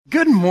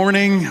Good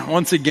morning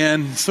once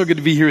again. So good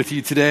to be here with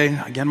you today.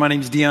 Again, my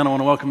name is Dion. I want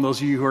to welcome those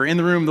of you who are in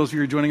the room, those of you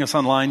who are joining us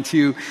online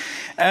too.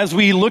 As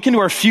we look into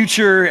our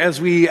future,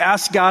 as we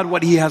ask God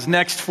what He has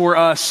next for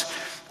us,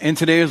 and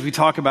today as we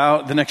talk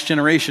about the next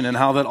generation and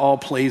how that all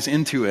plays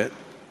into it.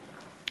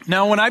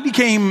 Now, when I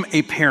became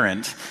a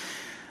parent,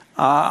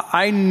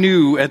 I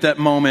knew at that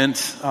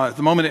moment,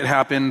 the moment it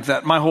happened,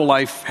 that my whole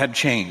life had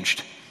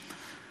changed.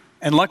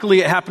 And luckily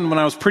it happened when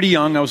I was pretty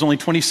young. I was only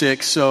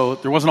 26, so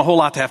there wasn't a whole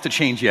lot to have to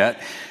change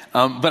yet.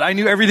 But I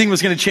knew everything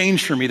was going to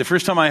change for me. The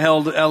first time I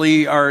held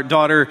Ellie, our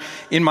daughter,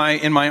 in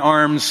my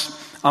arms,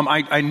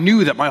 I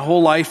knew that my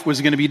whole life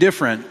was going to be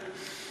different.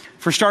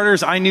 For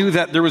starters, I knew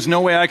that there was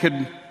no way I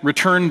could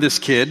return this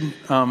kid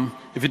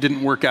if it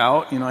didn't work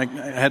out. You know, I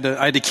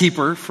had to keep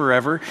her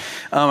forever.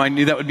 I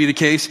knew that would be the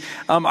case.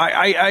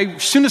 I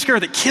soon discovered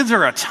that kids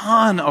are a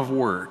ton of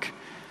work.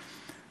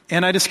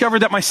 And I discovered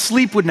that my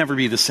sleep would never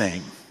be the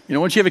same. You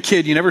know, once you have a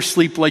kid, you never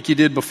sleep like you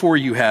did before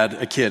you had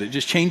a kid. It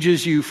just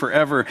changes you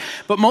forever.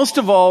 But most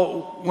of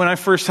all, when I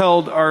first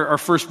held our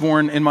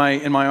firstborn in my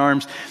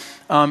arms,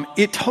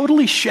 it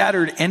totally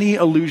shattered any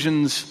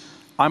illusions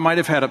I might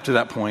have had up to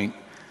that point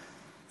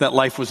that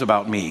life was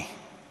about me,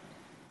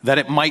 that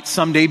it might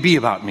someday be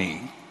about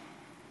me.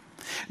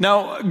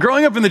 Now,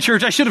 growing up in the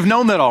church, I should have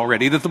known that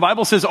already, that the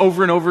Bible says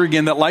over and over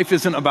again that life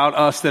isn't about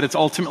us, that it's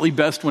ultimately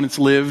best when it's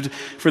lived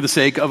for the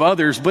sake of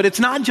others. But it's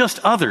not just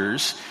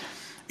others.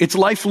 It's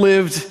life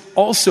lived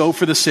also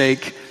for the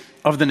sake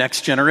of the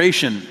next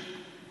generation.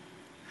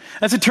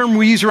 That's a term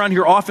we use around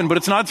here often, but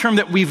it's not a term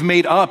that we've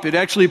made up. It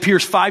actually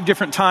appears 5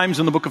 different times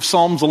in the book of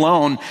Psalms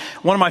alone.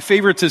 One of my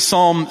favorites is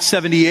Psalm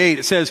 78.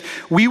 It says,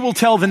 "We will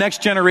tell the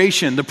next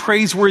generation the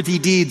praiseworthy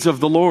deeds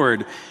of the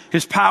Lord,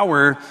 His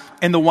power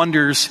and the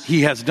wonders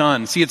He has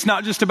done." See, it's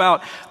not just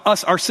about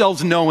us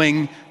ourselves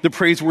knowing the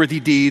praiseworthy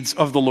deeds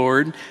of the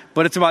Lord,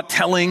 but it's about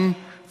telling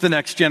the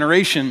next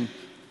generation.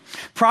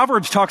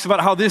 Proverbs talks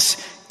about how this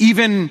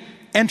even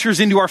enters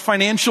into our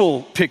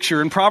financial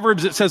picture. In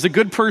Proverbs, it says, "A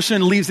good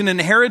person leaves an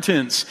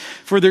inheritance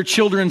for their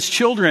children's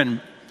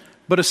children,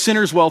 but a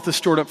sinner's wealth is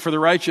stored up for the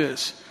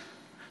righteous."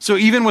 So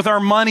even with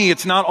our money,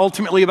 it's not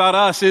ultimately about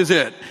us, is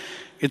it?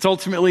 It's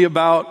ultimately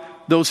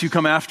about those who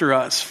come after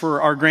us,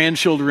 for our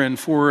grandchildren,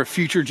 for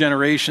future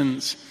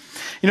generations.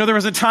 You know, there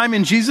was a time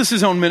in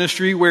Jesus' own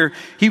ministry where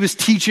He was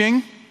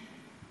teaching,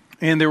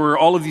 and there were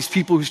all of these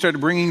people who started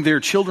bringing their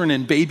children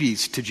and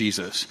babies to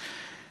Jesus.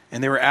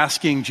 And they were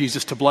asking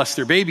Jesus to bless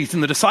their babies.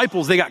 And the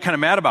disciples, they got kind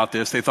of mad about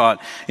this. They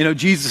thought, you know,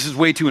 Jesus is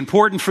way too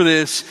important for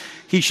this.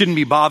 He shouldn't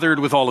be bothered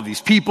with all of these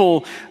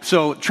people.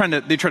 So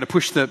they try to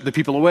push the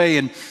people away.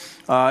 And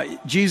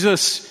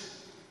Jesus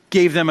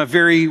gave them a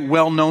very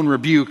well-known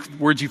rebuke,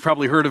 words you've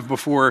probably heard of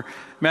before.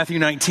 Matthew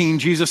 19,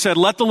 Jesus said,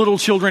 "Let the little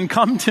children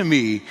come to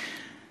me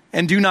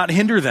and do not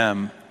hinder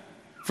them,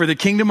 for the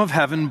kingdom of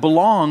heaven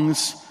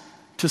belongs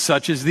to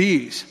such as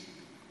these."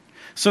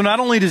 So not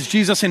only does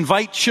Jesus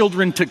invite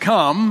children to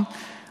come,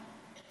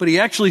 but He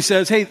actually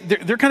says, hey,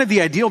 they're kind of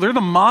the ideal. They're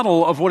the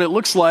model of what it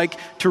looks like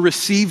to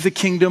receive the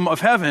kingdom of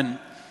heaven.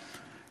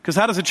 Because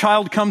how does a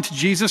child come to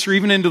Jesus, or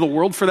even into the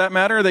world for that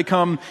matter? They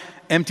come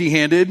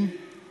empty-handed,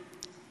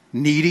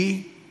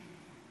 needy,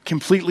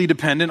 completely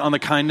dependent on the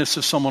kindness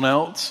of someone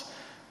else.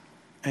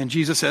 And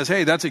Jesus says,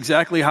 hey, that's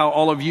exactly how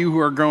all of you who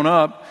are grown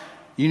up,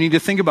 you need to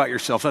think about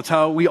yourself. That's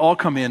how we all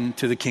come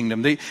into the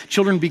kingdom.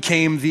 Children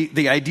became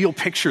the ideal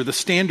picture, the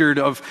standard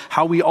of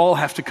how we all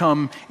have to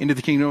come into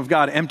the kingdom of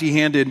God.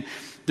 Empty-handed,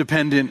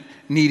 dependent,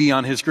 needy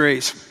on His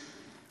grace.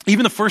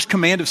 Even the first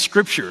command of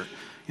Scripture,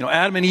 you know,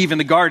 Adam and Eve in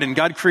the garden,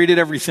 God created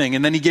everything,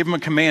 and then He gave them a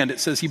command. It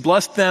says He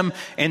blessed them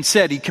and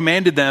said, He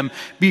commanded them,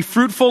 "Be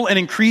fruitful and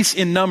increase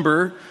in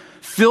number,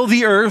 fill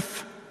the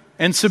earth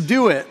and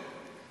subdue it."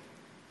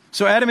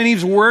 So Adam and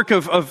Eve's work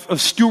of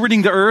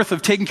stewarding the earth,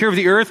 of taking care of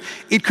the earth,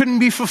 it couldn't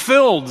be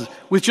fulfilled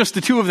with just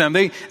the two of them.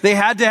 They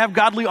had to have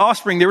godly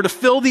offspring. They were to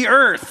fill the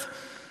earth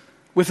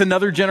with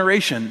another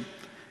generation.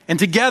 And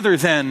together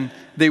then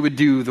they would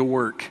do the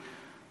work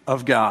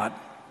of God.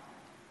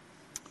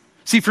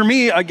 See, for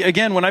me,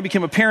 again, when I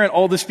became a parent,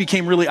 all this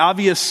became really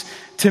obvious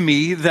to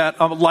me,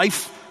 that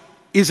life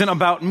isn't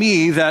about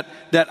me, that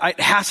it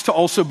has to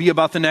also be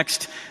about the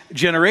next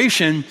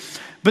generation.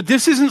 But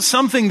this isn't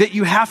something that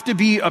you have to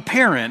be a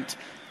parent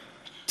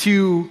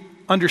to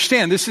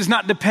understand. This is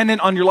not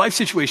dependent on your life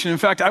situation. In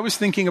fact, I was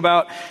thinking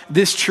about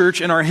this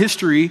church and our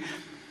history,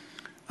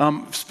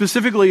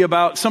 specifically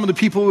about some of the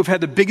people who have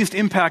had the biggest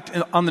impact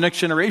on the next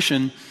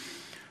generation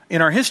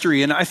in our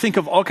history. And I think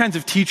of all kinds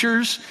of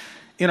teachers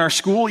in our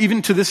school,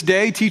 even to this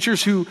day,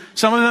 teachers who,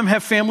 some of them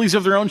have families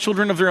of their own,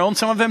 children of their own,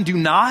 some of them do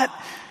not.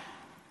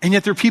 And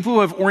yet they're people who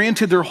have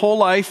oriented their whole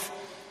life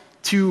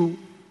to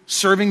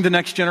serving the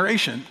next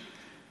generation.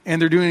 And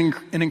they're doing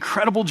an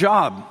incredible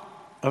job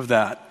of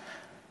that.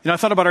 I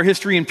thought about our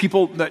history and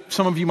people that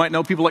some of you might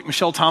know, people like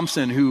Michelle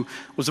Thompson, who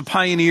was a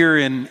pioneer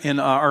in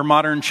our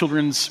modern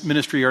children's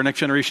ministry, our next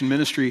generation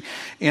ministry.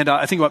 And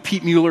I think about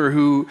Pete Mueller,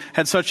 who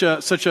had such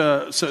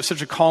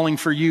a calling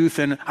for youth.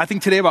 And I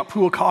think today about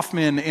Pua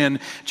Kaufman and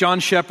John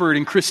Shepard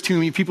and Chris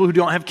Toomey, people who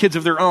don't have kids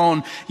of their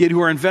own, yet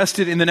who are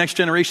invested in the next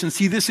generation.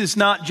 See, this is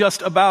not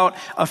just about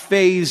a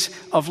phase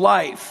of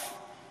life.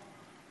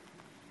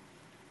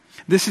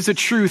 This is a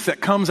truth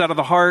that comes out of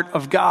the heart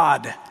of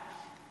God,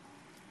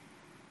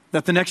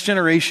 that the next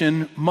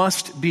generation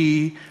must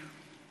be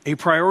a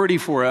priority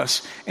for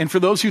us. And for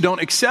those who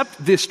don't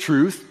accept this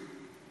truth,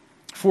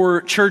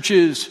 for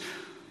churches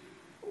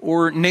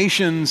or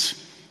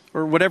nations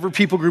or whatever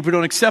people group who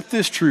don't accept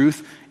this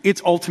truth,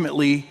 it's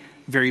ultimately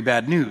very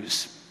bad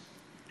news.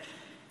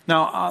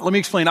 Now, let me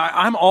explain.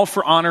 I'm all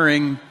for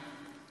honoring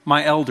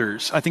my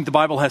elders. I think the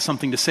Bible has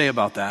something to say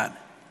about that.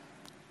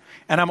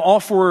 And I'm all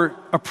for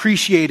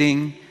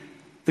appreciating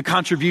the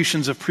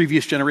contributions of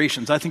previous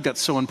generations. I think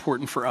that's so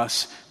important for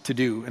us to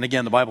do. And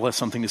again, the Bible has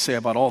something to say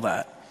about all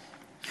that.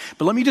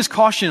 But let me just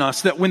caution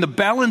us that when the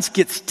balance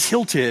gets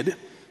tilted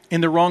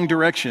in the wrong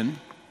direction,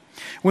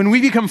 when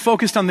we become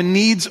focused on the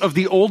needs of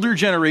the older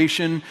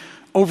generation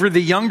over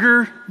the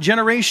younger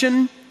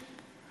generation,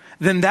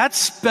 then that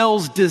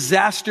spells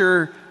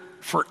disaster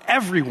for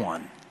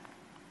everyone.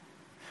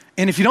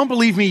 And if you don't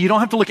believe me, you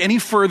don't have to look any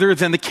further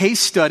than the case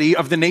study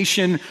of the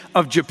nation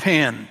of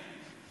Japan.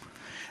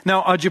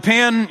 Now,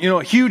 Japan,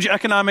 a huge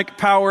economic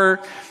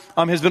power,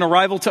 has been a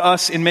rival to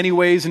us in many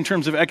ways in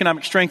terms of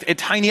economic strength. A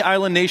tiny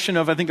island nation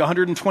of, I think,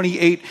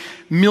 128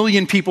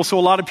 million people, so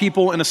a lot of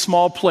people in a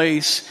small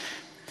place.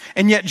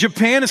 And yet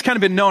Japan has kind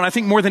of been known, I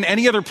think more than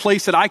any other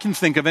place that I can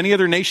think of, any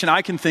other nation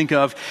I can think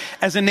of,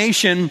 as a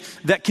nation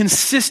that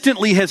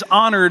consistently has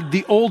honored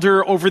the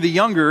older over the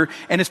younger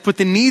and has put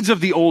the needs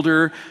of the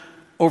older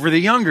over the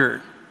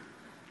younger.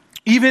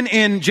 Even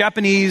in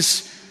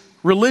Japanese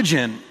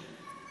religion,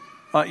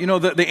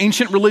 the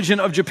ancient religion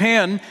of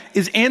Japan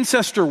is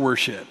ancestor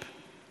worship,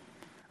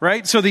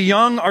 right? So the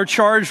young are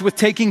charged with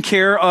taking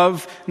care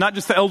of not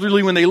just the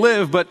elderly when they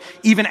live, but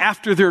even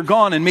after they're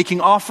gone, and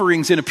making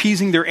offerings and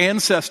appeasing their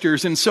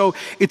ancestors. And so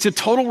it's a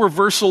total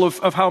reversal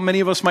of how many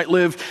of us might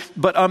live.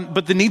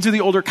 But the needs of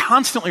the older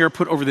constantly are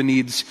put over the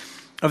needs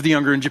of the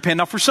younger in Japan.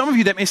 Now, for some of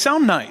you, that may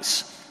sound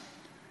nice.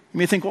 You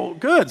may think, well,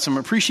 good, some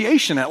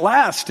appreciation at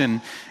last, and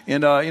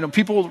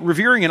people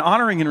revering and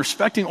honoring and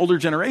respecting older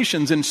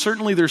generations, and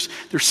certainly there's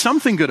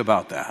something good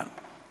about that.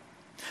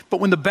 But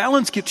when the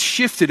balance gets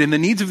shifted and the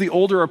needs of the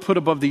older are put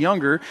above the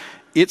younger,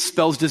 it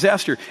spells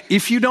disaster.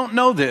 If you don't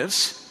know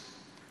this,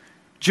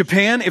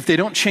 Japan, if they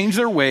don't change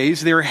their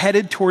ways, they're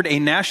headed toward a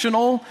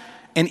national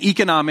and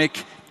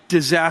economic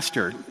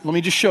disaster. Let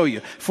me just show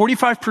you.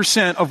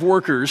 45% of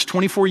workers,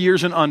 24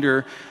 years and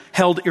under,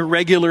 held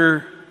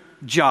irregular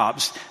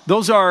jobs.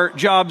 Those are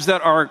jobs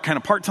that are kind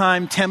of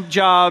part-time, temp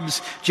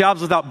jobs,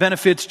 jobs without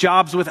benefits,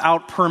 jobs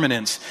without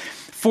permanence.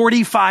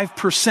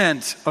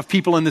 45% of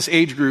people in this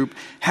age group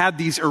had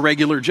these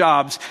irregular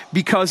jobs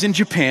because in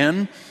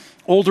Japan,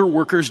 older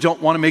workers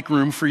don't want to make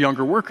room for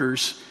younger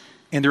workers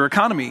in their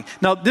economy.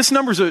 Now, this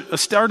number is a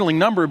startling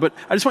number, but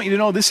I just want you to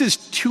know this is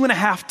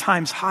 2.5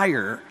 times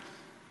higher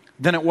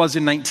than it was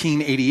in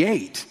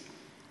 1988.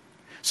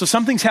 So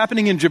something's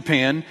happening in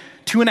Japan.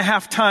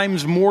 2.5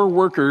 times more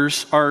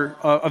workers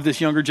of this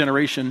younger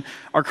generation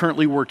are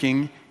currently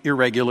working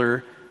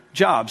irregular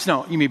jobs.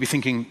 Now, you may be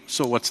thinking,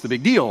 so what's the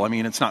big deal? I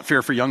mean, it's not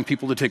fair for young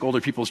people to take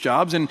older people's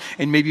jobs, and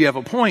maybe you have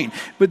a point.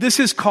 But this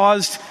has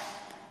caused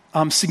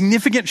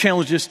significant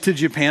challenges to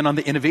Japan on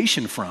the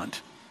innovation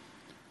front.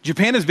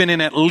 Japan has been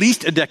in at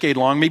least a decade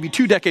long, maybe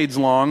 2 decades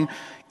long,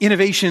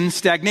 innovation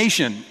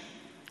stagnation.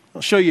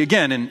 I'll show you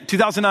again. In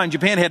 2009,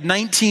 Japan had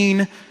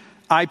 19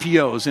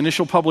 IPOs,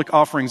 initial public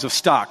offerings of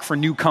stock for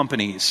new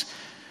companies,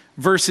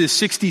 versus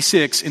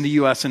 66 in the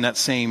U.S. in that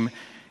same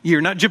year.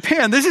 Now,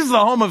 Japan, this is the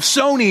home of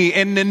Sony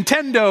and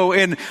Nintendo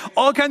and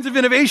all kinds of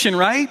innovation,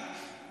 right?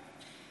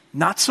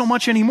 Not so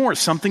much anymore.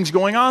 Something's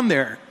going on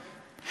there.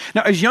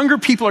 Now, as younger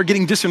people are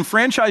getting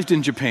disenfranchised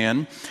in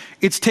Japan,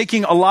 it's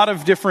taking a lot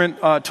of different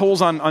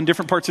tolls on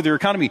different parts of their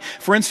economy.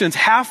 For instance,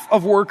 half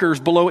of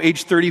workers below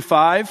age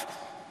 35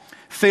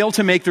 fail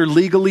to make their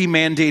legally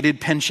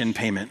mandated pension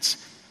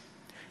payments.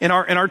 In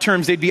our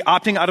terms, they'd be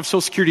opting out of Social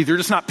Security. They're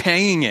just not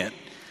paying it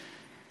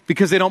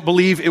because they don't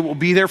believe it will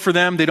be there for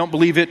them. They don't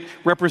believe it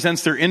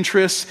represents their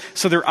interests,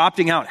 so they're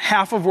opting out.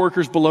 Half of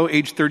workers below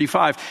age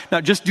 35.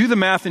 Now, just do the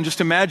math and just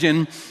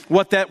imagine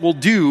what that will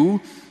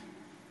do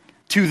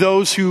to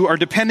those who are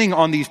depending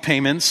on these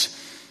payments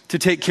to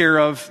take care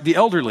of the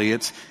elderly.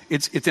 It's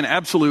an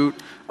absolute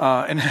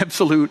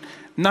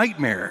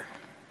nightmare.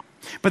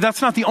 But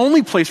that's not the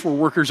only place where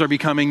workers are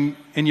becoming,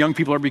 and young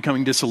people are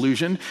becoming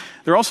disillusioned.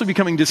 They're also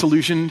becoming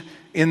disillusioned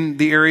in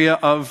the area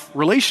of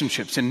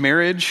relationships, in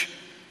marriage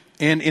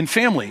and in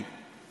family.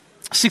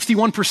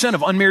 61%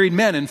 of unmarried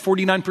men and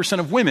 49%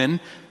 of women,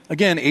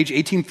 again, age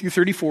 18 through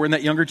 34 in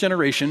that younger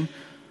generation,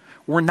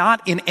 were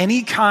not in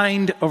any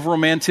kind of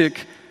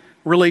romantic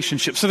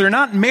relationship. So they're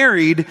not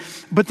married,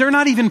 but they're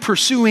not even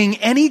pursuing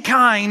any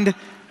kind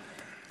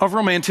of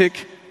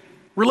romantic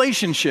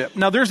relationship.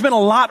 Now, there's been a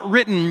lot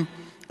written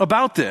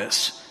about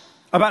this,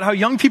 about how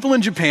young people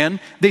in Japan,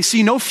 they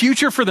see no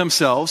future for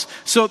themselves,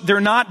 so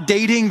they're not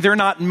dating, they're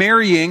not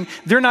marrying,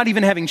 they're not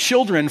even having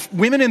children.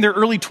 Women in their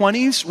early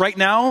 20s right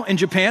now in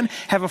Japan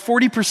have a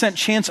 40%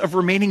 chance of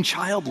remaining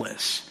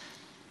childless.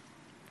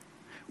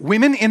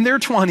 Women in their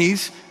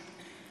 20s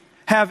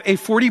have a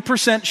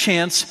 40%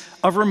 chance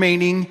of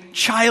remaining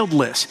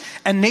childless.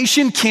 A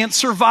nation can't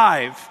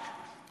survive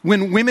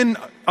when women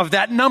of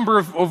that number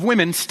of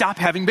women stop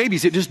having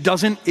babies. It just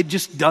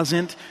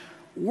doesn't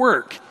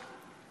work.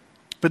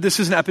 But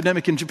this is an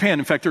epidemic in Japan.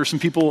 In fact, there were some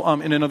people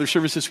in another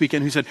service this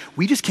weekend who said,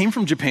 we just came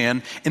from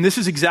Japan, and this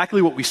is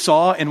exactly what we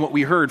saw and what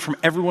we heard from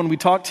everyone we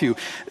talked to.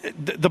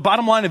 The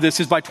bottom line of this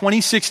is by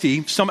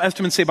 2060, some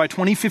estimates say by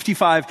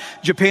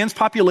 2055, Japan's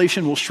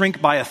population will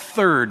shrink by a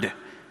third,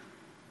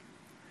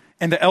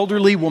 and the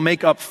elderly will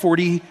make up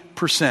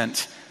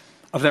 40%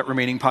 of that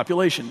remaining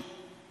population.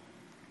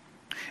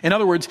 In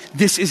other words,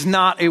 this is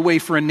not a way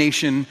for a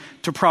nation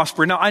to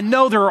prosper. Now, I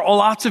know there are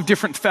lots of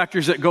different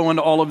factors that go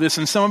into all of this,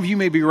 and some of you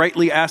may be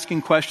rightly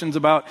asking questions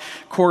about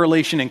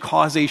correlation and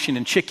causation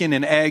and chicken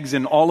and eggs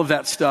and all of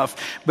that stuff.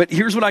 But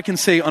here's what I can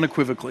say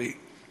unequivocally.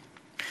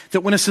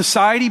 That when a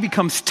society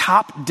becomes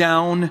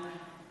top-down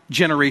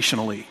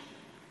generationally,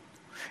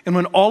 and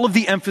when all of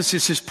the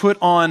emphasis is put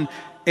on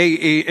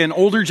an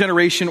older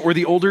generation or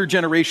the older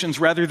generations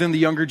rather than the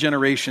younger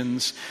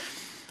generations,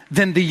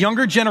 then the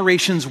younger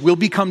generations will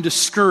become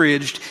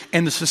discouraged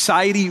and the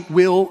society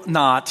will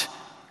not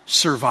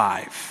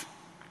survive.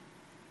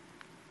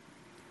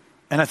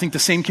 And I think the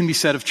same can be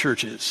said of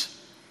churches.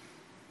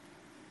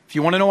 If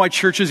you want to know why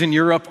churches in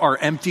Europe are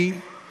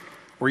empty,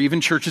 or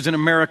even churches in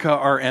America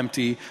are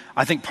empty,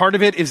 I think part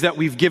of it is that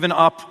we've given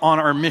up on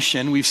our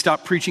mission. We've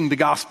stopped preaching the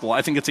gospel.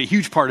 I think it's a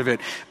huge part of it.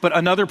 But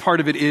another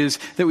part of it is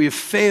that we have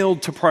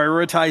failed to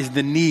prioritize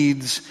the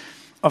needs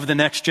of the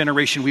next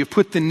generation. We have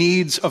put the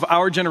needs of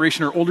our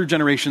generation or older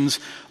generations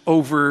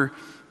over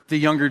the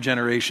younger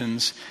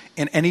generations.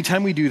 And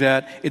anytime we do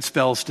that, it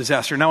spells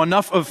disaster. Now,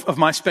 enough of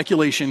my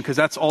speculation, because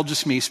that's all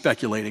just me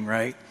speculating,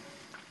 right?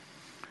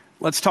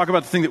 Let's talk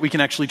about the thing that we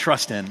can actually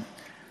trust in.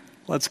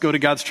 Let's go to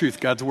God's truth,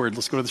 God's word.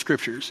 Let's go to the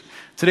scriptures.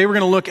 Today we're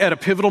going to look at a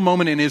pivotal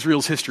moment in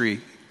Israel's history.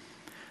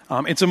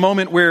 It's a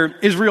moment where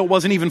Israel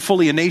wasn't even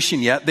fully a nation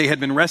yet. They had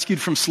been rescued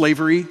from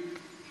slavery.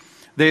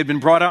 They had been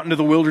brought out into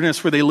the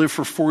wilderness where they lived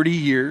for 40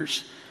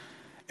 years.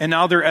 And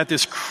now they're at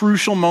this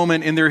crucial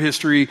moment in their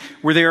history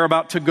where they are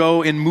about to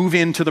go and move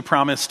into the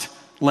promised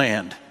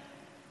land.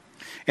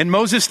 And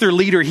Moses, their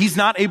leader, he's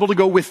not able to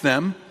go with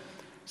them.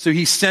 So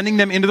he's sending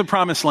them into the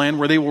promised land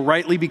where they will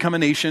rightly become a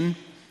nation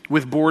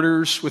with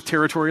borders, with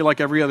territory like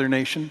every other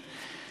nation.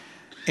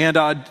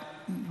 And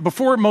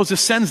before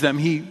Moses sends them,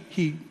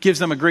 he gives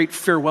them a great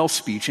farewell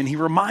speech, and he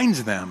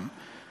reminds them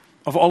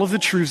of all of the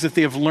truths that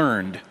they have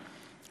learned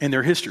in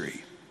their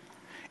history.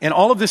 And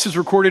all of this is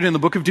recorded in the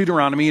book of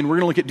Deuteronomy, and we're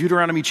going to look at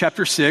Deuteronomy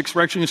chapter 6.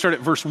 We're actually going to start at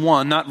verse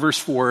 1, not verse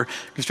 4.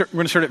 We're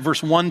going to start at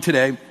verse 1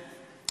 today,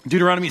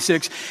 Deuteronomy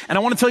 6. And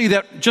I want to tell you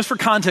that, just for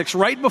context,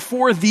 right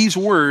before these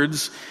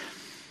words,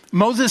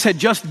 Moses had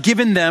just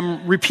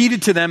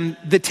repeated to them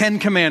the 10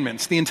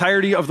 commandments, the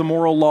entirety of the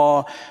moral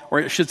law,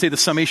 or I should say the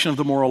summation of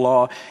the moral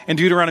law, in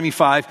Deuteronomy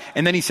 5.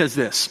 And then he says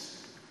this.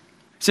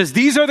 He says,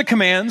 these are the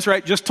commands,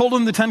 right? Just told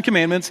them the 10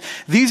 commandments.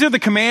 These are the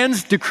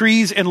commands,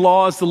 decrees, and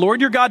laws the Lord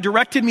your God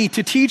directed me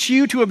to teach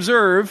you to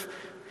observe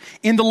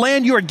in the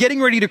land you are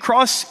getting ready to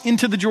cross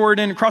over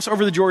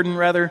the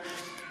Jordan,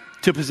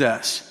 to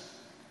possess.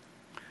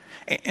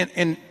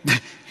 And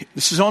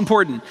this is so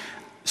important.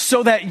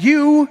 So that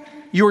you,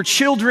 your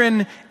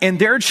children, and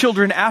their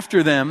children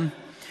after them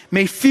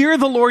may fear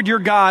the Lord your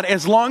God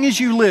as long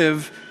as you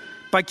live,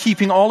 by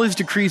keeping all his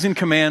decrees and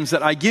commands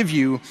that I give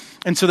you,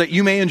 and so that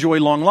you may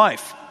enjoy long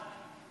life.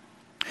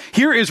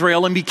 Hear,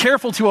 Israel, and be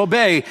careful to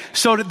obey,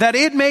 so that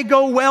it may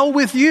go well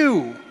with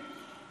you,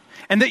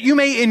 and that you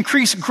may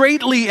increase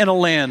greatly in a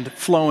land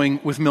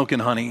flowing with milk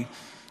and honey,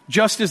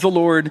 just as the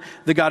Lord,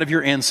 the God of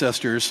your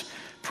ancestors,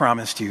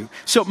 promised you.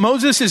 So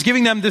Moses is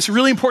giving them this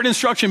really important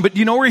instruction, but do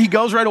you know where he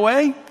goes right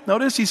away?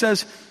 Notice he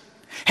says,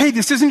 hey,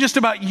 this isn't just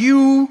about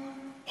you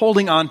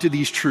holding on to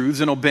these truths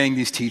and obeying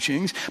these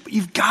teachings, but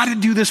you've got to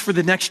do this for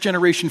the next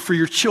generation, for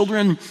your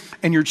children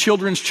and your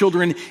children's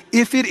children,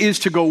 if it is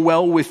to go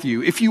well with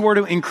you. If you are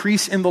to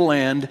increase in the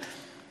land,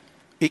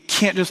 it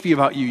can't just be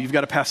about you. You've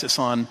got to pass this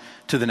on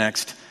to the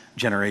next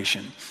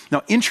generation.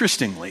 Now,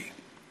 interestingly,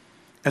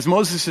 as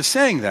Moses is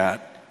saying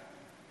that,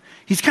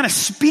 he's kind of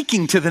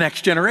speaking to the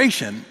next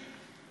generation.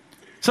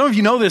 Some of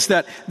you know this,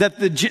 that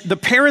the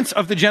parents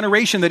of the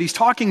generation that he's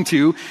talking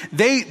to,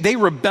 they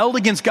rebelled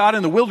against God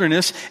in the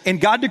wilderness,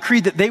 and God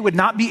decreed that they would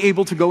not be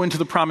able to go into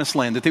the promised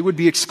land, that they would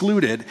be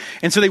excluded.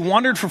 And so they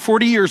wandered for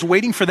 40 years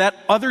waiting for that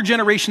other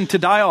generation to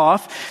die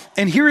off.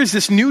 And here is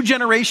this new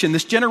generation,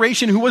 this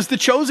generation who was the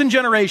chosen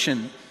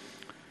generation,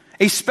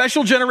 a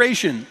special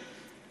generation,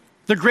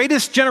 the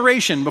greatest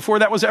generation before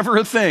that was ever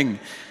a thing.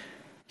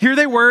 Here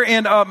they were,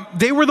 and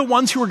they were the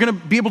ones who were going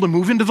to be able to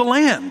move into the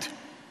land,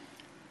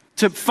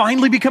 to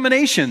finally become a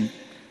nation.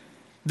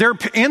 Their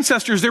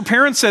ancestors, their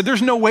parents said,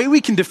 there's no way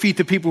we can defeat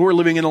the people who are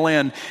living in the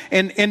land.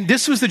 And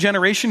this was the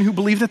generation who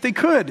believed that they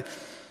could.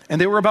 And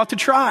they were about to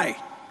try.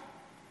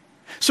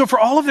 So for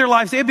all of their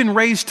lives, they had been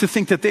raised to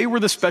think that they were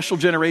the special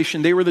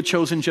generation. They were the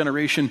chosen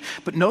generation.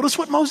 But notice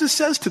what Moses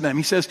says to them.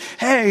 He says,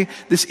 hey,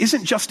 this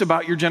isn't just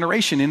about your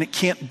generation, and it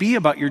can't be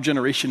about your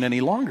generation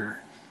any longer.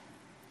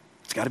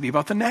 It's got to be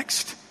about the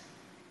next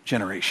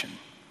generation.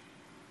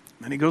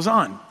 And he goes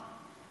on.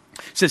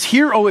 It says,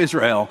 hear, O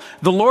Israel,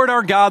 the Lord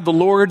our God, the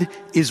Lord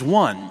is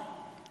one.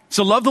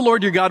 So love the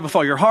Lord your God with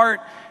all your heart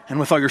and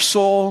with all your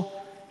soul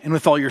and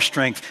with all your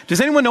strength.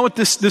 Does anyone know what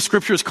this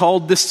scripture is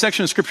called? This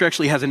section of scripture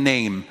actually has a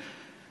name.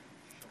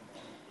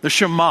 The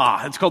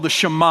Shema. It's called the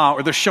Shema,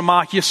 or the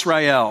Shema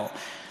Yisrael.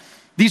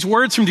 These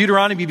words from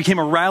Deuteronomy became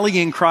a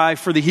rallying cry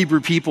for the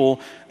Hebrew people.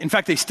 In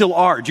fact, they still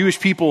are. Jewish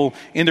people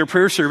in their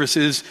prayer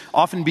services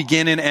often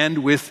begin and end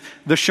with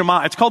the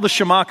Shema. It's called the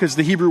Shema because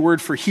the Hebrew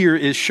word for hear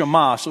is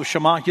Shema. So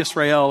Shema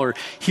Yisrael, or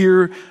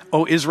hear,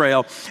 O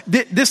Israel.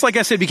 This, like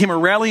I said, became a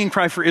rallying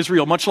cry for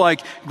Israel, much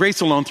like grace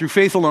alone, through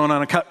faith alone,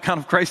 on account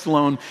of Christ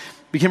alone,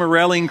 became a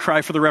rallying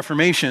cry for the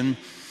Reformation.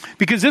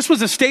 Because this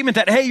was a statement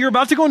that, hey, you're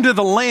about to go into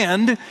the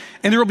land,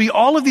 and there will be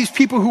all of these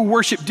people who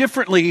worship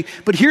differently.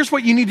 But here's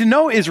what you need to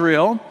know,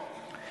 Israel,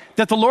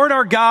 that the Lord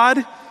our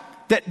God,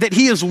 that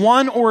he is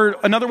one, or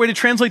another way to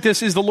translate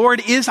this is the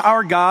Lord is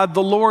our God,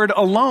 the Lord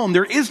alone.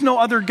 There is no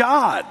other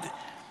God.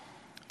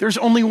 There's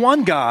only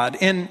one God,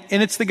 and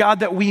it's the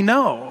God that we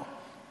know.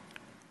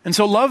 And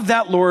so love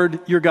that Lord,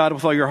 your God,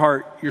 with all your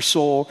heart, your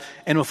soul,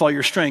 and with all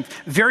your strength.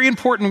 Very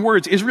important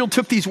words. Israel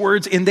took these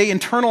words and they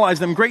internalized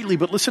them greatly.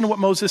 But listen to what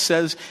Moses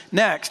says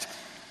next.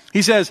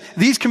 He says,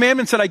 these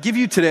commandments that I give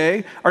you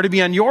today are to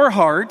be on your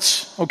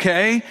hearts,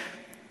 okay?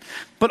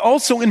 But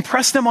also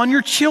impress them on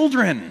your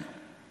children.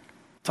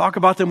 Talk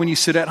about them when you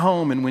sit at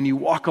home and when you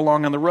walk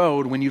along on the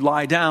road, when you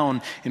lie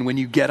down and when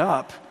you get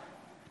up.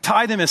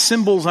 Tie them as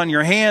symbols on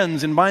your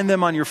hands and bind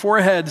them on your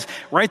foreheads.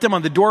 Write them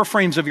on the door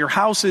frames of your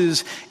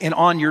houses and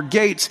on your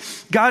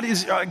gates. God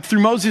is, through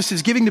Moses,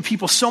 is giving the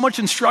people so much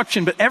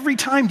instruction. But every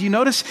time, do you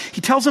notice,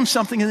 he tells them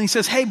something and he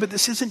says, hey, but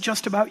this isn't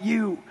just about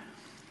you.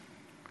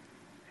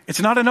 It's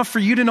not enough for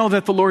you to know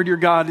that the Lord your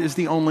God is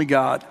the only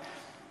God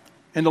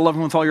and to love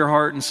him with all your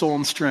heart and soul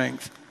and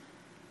strength.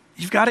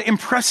 You've got to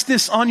impress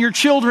this on your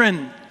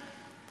children.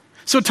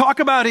 So talk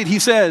about it, he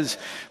says,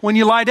 when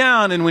you lie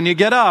down and when you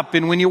get up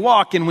and when you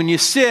walk and when you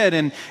sit,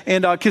 and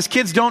because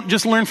kids don't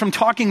just learn from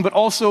talking, but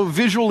also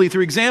visually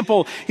through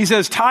example. He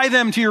says, tie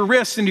them to your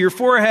wrists and to your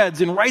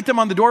foreheads and write them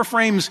on the door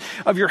frames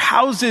of your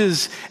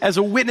houses as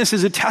a witness,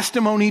 as a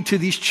testimony to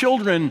these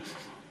children.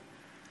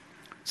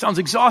 Sounds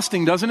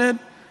exhausting, doesn't it?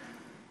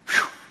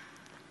 Whew.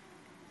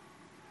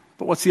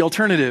 But what's the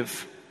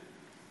alternative?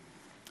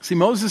 See,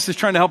 Moses is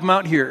trying to help them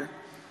out here.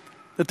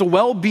 That the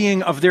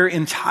well-being of their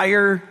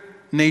entire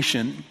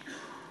nation,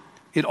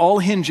 it all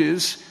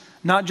hinges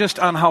not just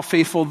on how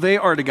faithful they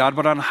are to God,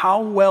 but on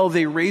how well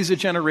they raise a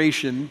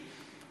generation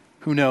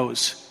who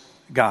knows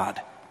God.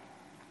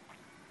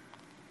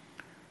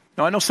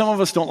 Now, I know some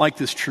of us don't like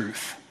this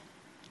truth,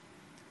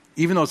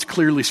 even though it's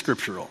clearly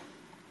scriptural.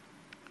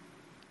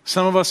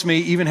 Some of us may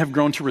even have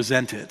grown to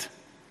resent it.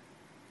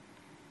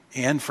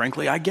 And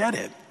frankly, I get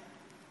it.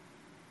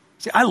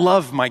 See, I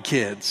love my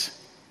kids,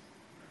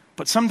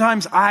 but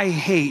sometimes I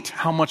hate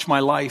how much my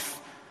life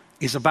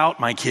is about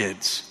my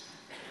kids,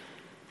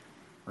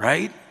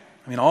 right?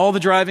 I mean, all the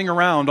driving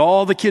around,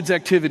 all the kids'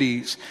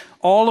 activities,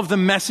 all of the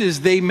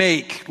messes they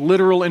make,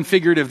 literal and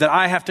figurative, that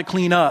I have to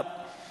clean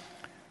up.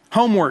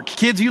 Homework.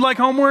 Kids, you like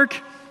homework?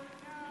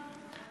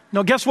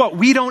 No, guess what?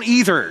 We don't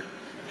either.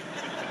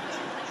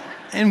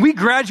 And we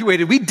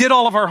graduated. We did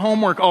all of our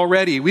homework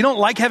already. We don't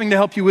like having to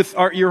help you with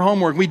your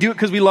homework. We do it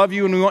because we love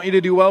you and we want you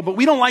to do well, but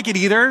we don't like it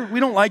either. We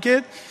don't like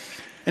it.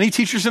 Any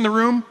teachers in the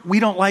room?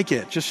 We don't like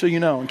it, just so you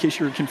know, in case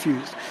you were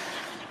confused.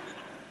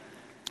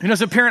 You know,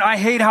 as a parent, I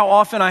hate how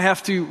often I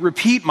have to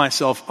repeat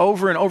myself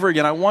over and over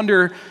again. I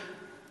wonder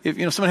if,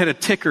 someone had a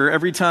ticker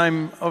every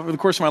time over the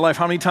course of my life,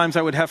 how many times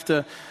I would have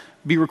to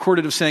be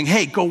recorded of saying,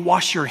 hey, go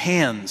wash your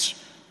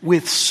hands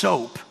with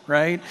soap,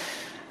 right?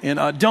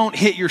 And don't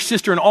hit your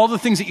sister, and all the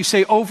things that you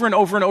say over and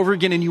over and over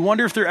again, and you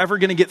wonder if they're ever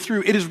going to get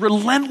through. It is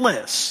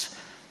relentless.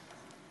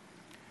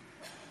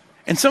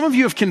 And some of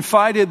you have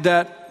confided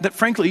that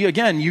frankly,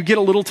 again, you get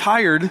a little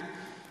tired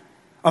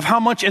of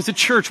how much as a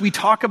church we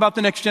talk about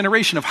the next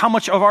generation, of how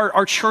much of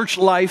our church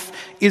life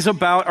is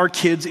about our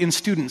kids and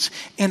students.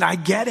 And I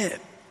get it.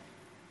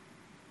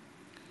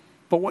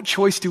 But what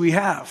choice do we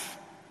have?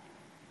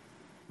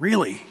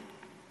 Really?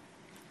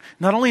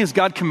 Not only has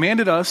God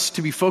commanded us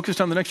to be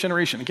focused on the next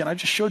generation, again, I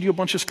just showed you a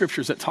bunch of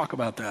scriptures that talk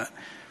about that.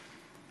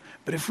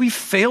 But if we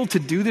fail to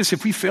do this,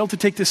 if we fail to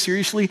take this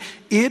seriously,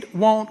 it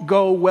won't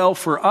go well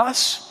for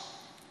us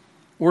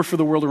or for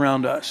the world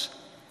around us.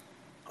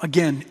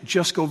 Again,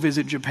 just go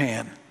visit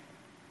Japan.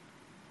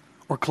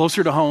 Or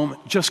closer to home,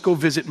 just go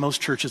visit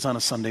most churches on a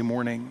Sunday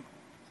morning.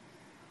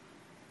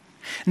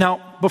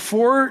 Now,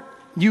 before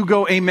you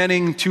go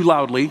amening too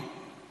loudly,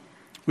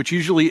 which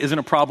usually isn't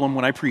a problem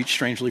when I preach,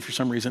 strangely, for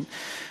some reason,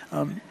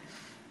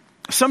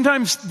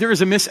 sometimes there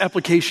is a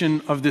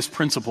misapplication of this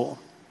principle.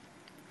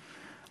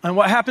 And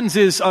what happens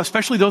is,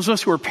 especially those of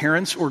us who are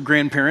parents or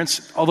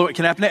grandparents, although it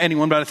can happen to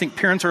anyone, but I think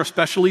parents are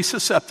especially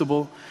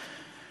susceptible,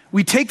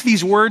 we take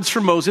these words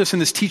from Moses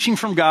and this teaching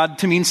from God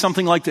to mean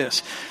something like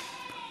this.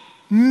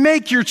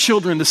 Make your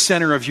children the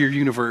center of your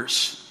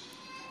universe.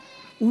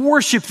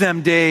 Worship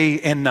them day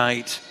and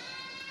night.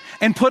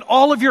 And put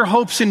all of your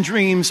hopes and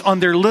dreams on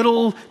their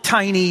little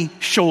tiny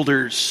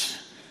shoulders.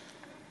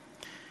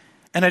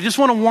 And I just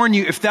want to warn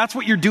you, if that's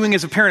what you're doing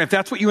as a parent, if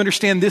that's what you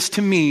understand this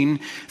to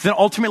mean, then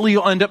ultimately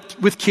you'll end up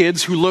with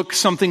kids who look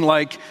something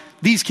like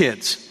these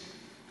kids.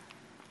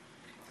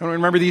 Anyone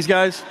remember these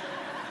guys?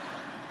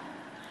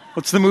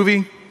 What's the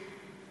movie?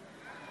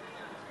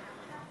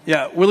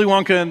 Yeah, Willy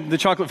Wonka and the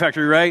Chocolate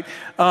Factory, right?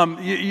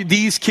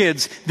 These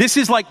kids. This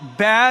is like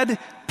bad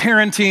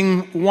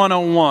parenting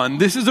 101.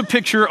 This is a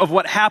picture of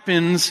what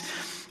happens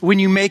when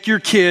you make your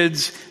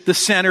kids the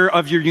center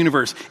of your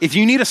universe. If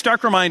you need a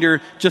stark reminder,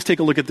 just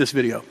take a look at this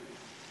video.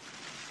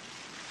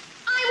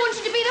 I want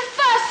you to be the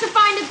first to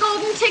find a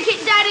golden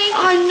ticket, Daddy.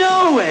 I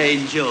know,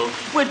 Angel.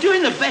 We're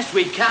doing the best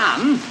we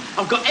can.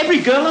 I've got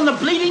every girl on the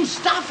bleeding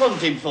staff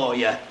hunting for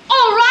you.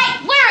 All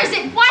right, where is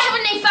it? Why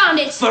haven't they found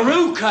it?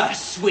 Veruca,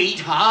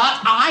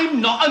 sweetheart,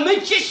 I'm not a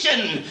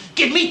magician.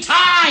 Give me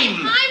time.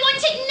 I want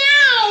it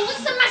now.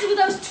 What's the matter with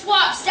those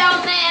twats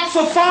down there?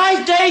 For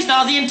 5 days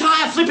now, the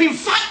entire flipping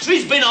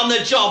factory's been on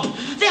the job.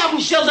 They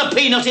haven't shelled a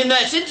peanut in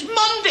there since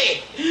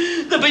Monday.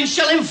 They've been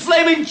shelling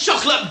flaming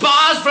chocolate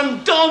bars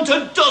from dawn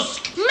to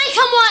dusk. Make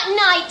 'em work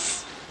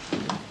nights.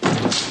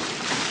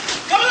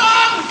 Come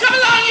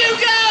along, you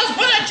girls.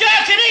 Put a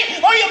jerk in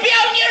it, or you'll be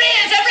out in your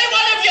ears, every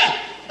one of you.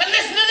 And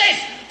listen to this.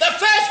 The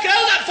first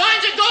girl that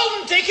finds a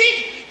golden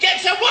ticket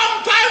gets a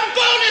 £1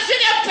 bonus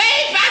in her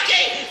pay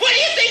packet. What do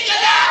you think of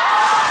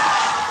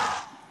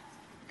that?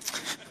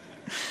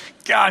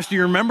 Gosh, do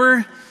you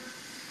remember?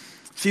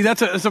 See,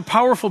 that's a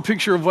powerful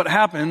picture of what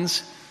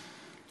happens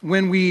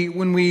when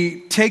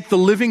we take the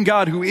living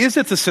God who is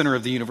at the center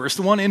of the universe,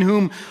 the one in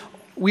whom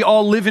we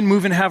all live and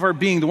move and have our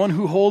being, the one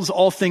who holds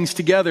all things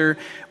together,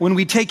 when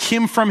we take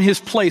him from his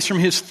place, from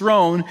his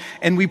throne,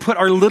 and we put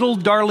our little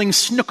darling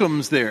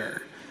snookums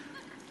there.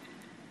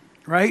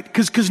 Right?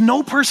 Because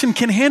no person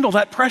can handle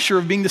that pressure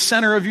of being the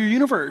center of your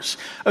universe,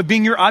 of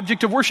being your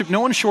object of worship.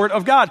 No one short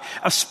of God.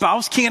 A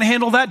spouse can't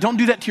handle that. Don't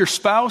do that to your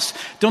spouse.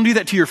 Don't do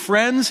that to your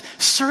friends.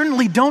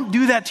 Certainly don't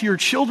do that to your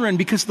children,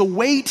 because the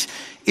weight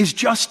is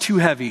just too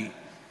heavy.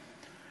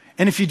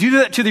 And if you do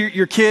that to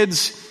your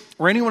kids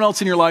or anyone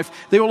else in your life,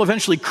 they will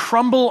eventually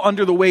crumble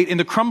under the weight. And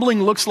the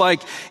crumbling looks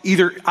like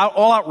either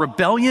all-out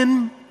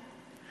rebellion.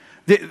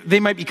 They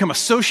might become a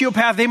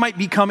sociopath. They might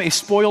become a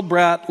spoiled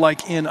brat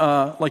like in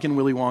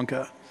Willy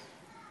Wonka.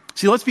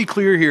 See, let's be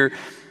clear here.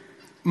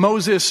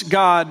 Moses,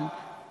 God,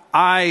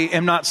 I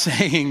am not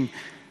saying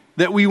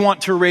that we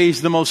want to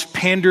raise the most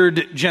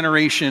pandered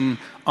generation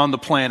on the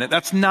planet.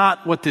 That's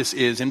not what this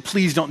is. And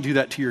please don't do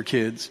that to your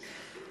kids.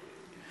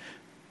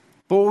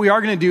 But what we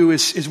are going to do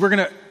is we're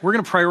going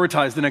to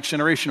prioritize the next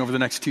generation over the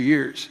next 2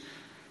 years.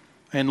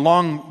 And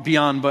long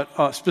beyond,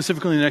 but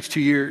specifically the next 2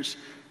 years.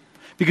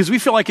 Because we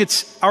feel like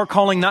it's our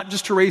calling not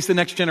just to raise the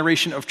next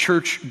generation of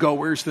church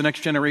goers, the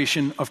next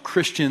generation of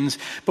Christians,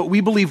 but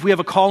we believe we have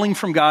a calling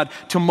from God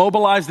to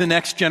mobilize the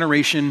next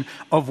generation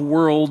of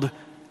world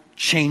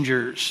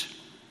changers.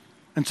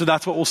 And so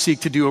that's what we'll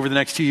seek to do over the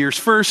next 2 years.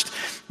 First,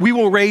 we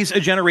will raise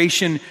a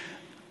generation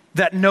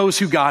that knows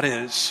who God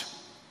is.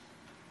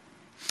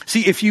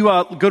 See, if you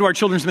go to our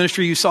children's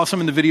ministry, you saw some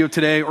in the video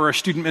today, or our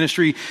student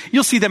ministry,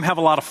 you'll see them have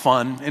a lot of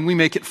fun. And we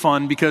make it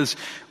fun because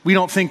we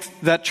don't think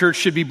that church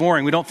should be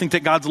boring. We don't think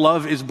that God's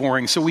love is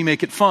boring, so we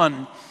make it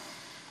fun.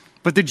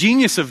 But the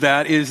genius of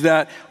that is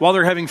that while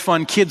they're having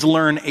fun, kids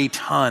learn a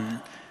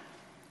ton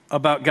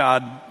about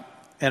God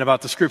and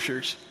about the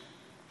scriptures.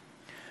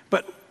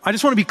 But I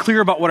just want to be clear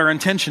about what our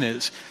intention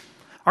is.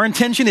 Our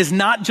intention is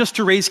not just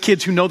to raise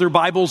kids who know their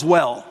Bibles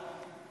well.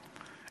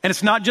 And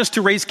it's not just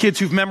to raise kids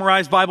who've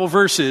memorized Bible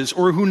verses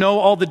or who know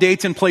all the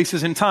dates and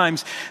places and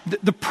times.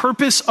 The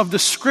purpose of the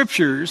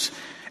scriptures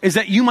is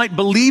that you might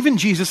believe in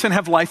Jesus and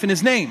have life in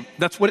his name.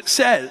 That's what it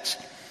says.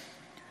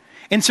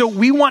 And so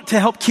we want to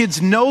help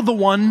kids know the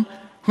one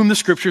whom the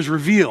scriptures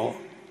reveal.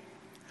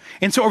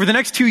 And so over the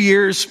next 2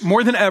 years,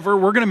 more than ever,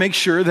 we're going to make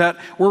sure that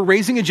we're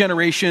raising a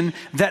generation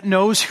that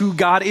knows who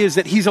God is,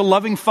 that he's a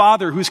loving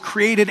father who's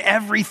created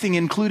everything,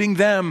 including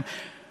them,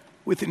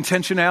 with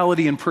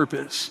intentionality and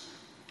purpose.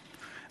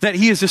 That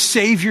he is a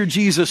Savior,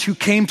 Jesus, who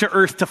came to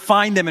earth to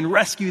find them and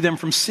rescue them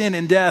from sin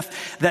and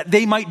death, that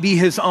they might be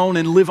his own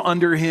and live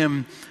under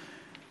him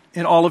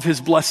in all of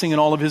his blessing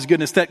and all of his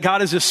goodness. That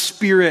God is a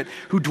spirit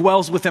who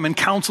dwells with them and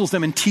counsels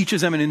them and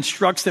teaches them and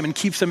instructs them and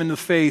keeps them in the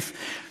faith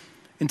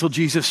until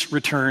Jesus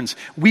returns.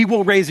 We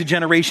will raise a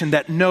generation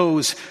that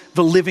knows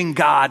the living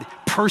God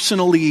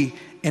personally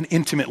and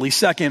intimately.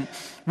 Second,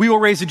 we will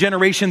raise a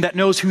generation that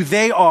knows who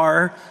they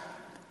are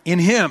in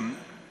him.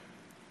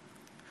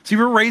 See,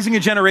 we're raising a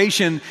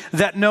generation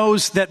that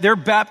knows that their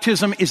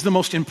baptism is the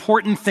most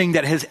important thing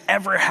that has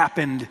ever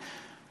happened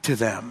to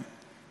them.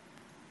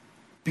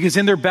 Because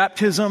in their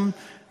baptism,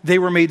 they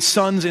were made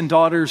sons and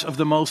daughters of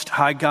the Most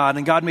High God,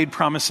 and God made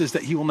promises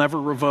that he will never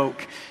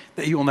revoke,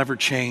 that he will never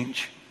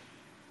change.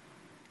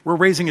 We're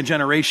raising a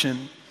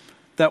generation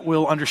that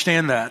will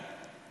understand that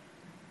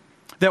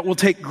will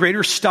take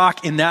greater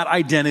stock in that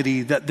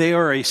identity, that they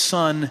are a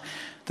son,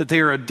 that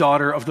they are a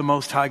daughter of the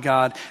Most High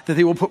God, that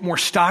they will put more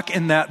stock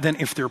in that than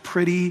if they're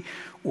pretty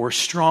or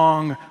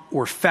strong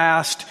or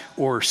fast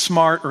or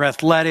smart or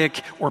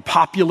athletic or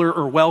popular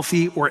or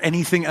wealthy or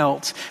anything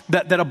else.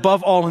 That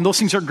above all, and those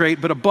things are great,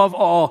 but above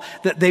all,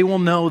 that they will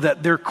know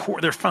that their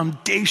core, their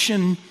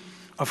foundation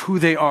of who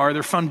they are,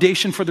 their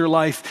foundation for their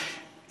life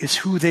is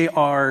who they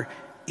are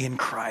in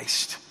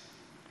Christ.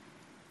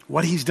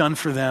 What he's done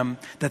for them,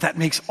 that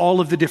makes all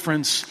of the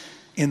difference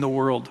in the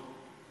world.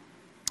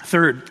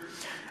 Third,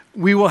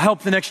 we will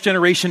help the next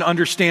generation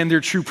understand their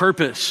true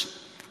purpose.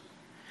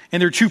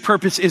 And their true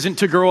purpose isn't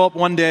to grow up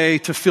one day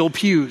to fill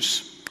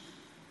pews,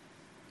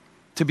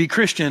 to be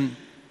Christian.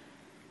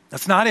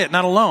 That's not it,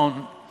 not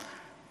alone.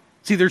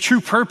 See, their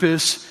true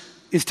purpose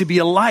is to be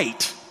a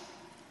light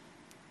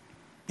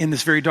in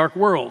this very dark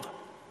world.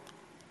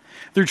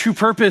 Their true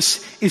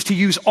purpose is to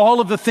use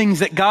all of the things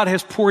that God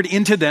has poured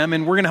into them,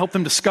 and we're going to help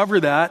them discover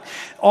that.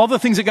 All the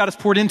things that God has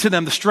poured into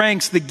them, the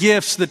strengths, the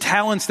gifts, the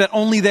talents that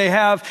only they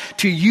have,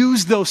 to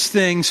use those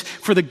things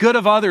for the good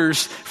of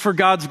others, for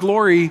God's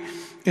glory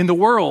in the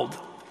world.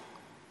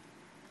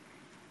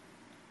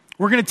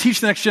 We're going to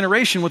teach the next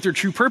generation what their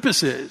true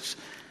purpose is,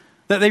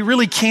 that they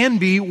really can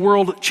be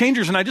world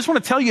changers. And I just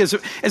want to tell you,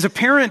 as a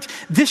parent,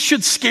 this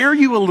should scare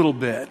you a little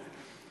bit.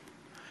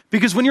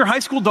 Because when your high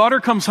school daughter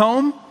comes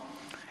home,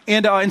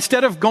 and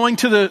instead of going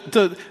to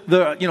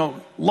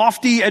the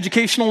lofty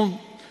educational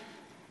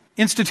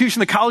institution,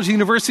 the college, the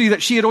university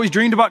that she had always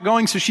dreamed about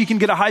going so she can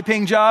get a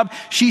high-paying job,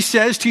 she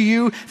says to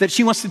you that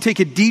she wants to take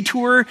a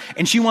detour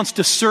and she wants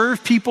to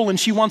serve people and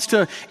she wants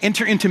to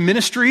enter into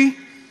ministry,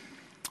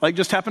 like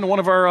just happened to one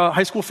of our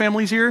high school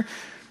families here.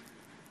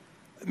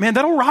 Man,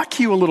 that'll rock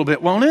you a little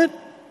bit, won't it?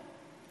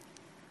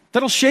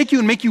 That'll shake you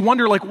and make you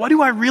wonder, like, what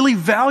do I really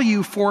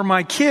value for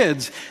my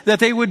kids? That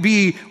they would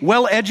be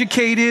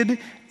well-educated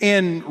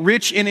and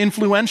rich and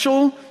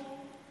influential,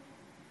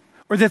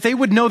 or that they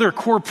would know their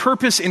core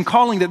purpose and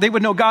calling, that they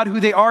would know God, who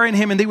they are in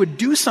him, and they would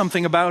do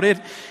something about it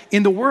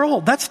in the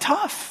world. That's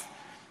tough.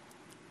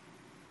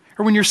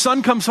 Or when your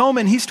son comes home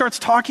and he starts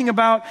talking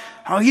about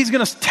how he's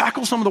going to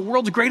tackle some of the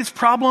world's greatest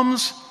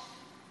problems,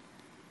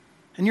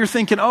 and you're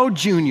thinking, oh,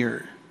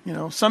 Junior,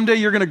 someday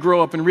you're going to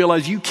grow up and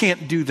realize you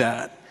can't do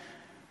that.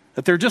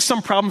 That there are just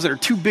some problems that are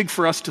too big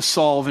for us to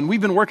solve, and we've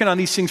been working on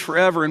these things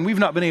forever, and we've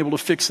not been able to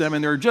fix them,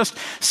 and there are just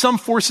some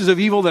forces of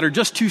evil that are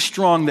just too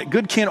strong, that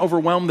good can't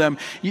overwhelm them.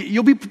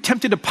 You'll be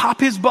tempted to pop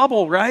his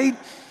bubble, right?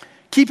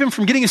 Keep him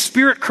from getting his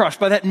spirit crushed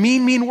by that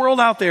mean world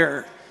out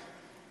there.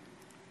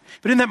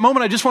 But in that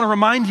moment, I just want to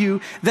remind you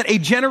that a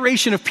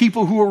generation of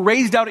people who were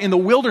raised out in the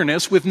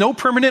wilderness with no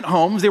permanent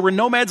homes, they were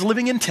nomads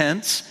living in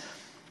tents,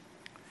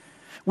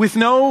 with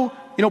no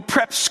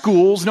prep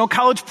schools, no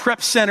college prep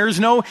centers,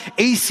 no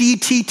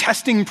ACT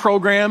testing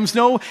programs,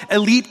 no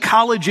elite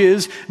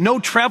colleges, no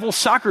travel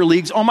soccer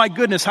leagues. Oh my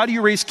goodness, how do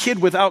you raise kid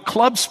without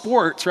club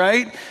sports,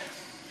 right?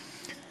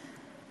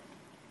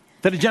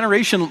 That a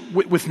generation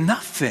with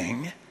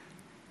nothing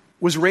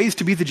was raised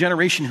to be the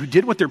generation who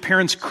did what their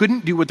parents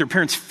couldn't do, what their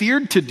parents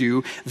feared to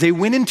do. They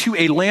went into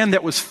a land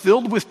that was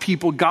filled with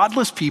people,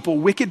 godless people,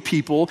 wicked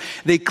people.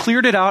 They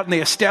cleared it out and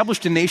they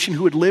established a nation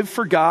who would live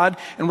for God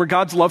and where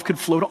God's love could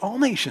flow to all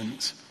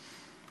nations.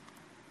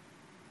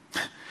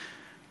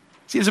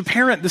 See, as a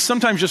parent, this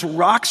sometimes just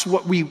rocks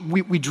what we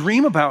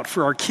dream about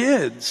for our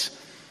kids.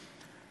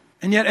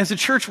 And yet, as a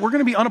church, we're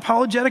going to be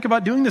unapologetic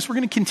about doing this. We're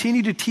going to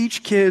continue to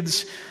teach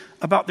kids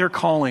about their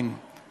calling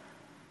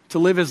to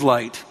live as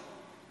light.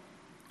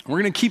 We're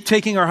going to keep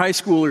taking our high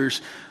schoolers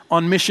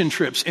on mission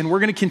trips, and we're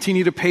going to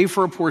continue to pay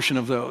for a portion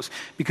of those,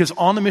 because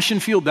on the mission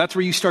field, that's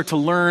where you start to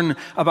learn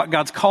about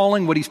God's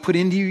calling, what he's put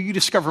into you. You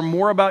discover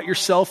more about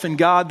yourself and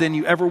God than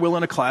you ever will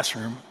in a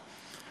classroom.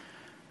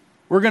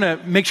 We're going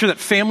to make sure that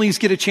families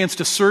get a chance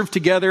to serve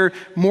together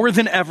more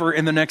than ever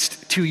in the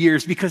next 2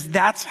 years, because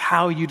that's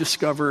how you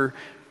discover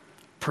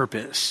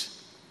purpose.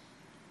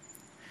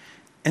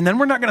 And then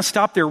we're not going to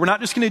stop there. We're not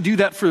just going to do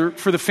that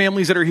for the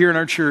families that are here in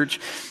our church.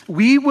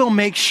 We will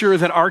make sure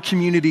that our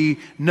community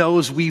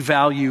knows we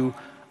value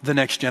the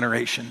next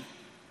generation.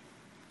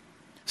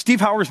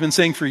 Steve Hauer's been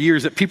saying for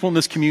years that people in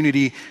this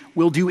community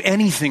will do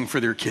anything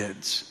for their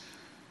kids.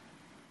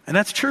 And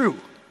that's true.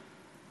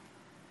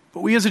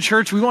 But we as a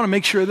church, we want to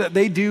make sure that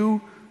they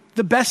do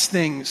the best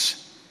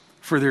things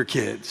for their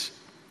kids.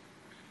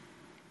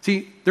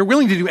 See, they're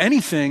willing to do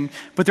anything,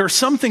 but there are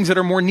some things that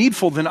are more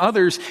needful than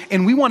others,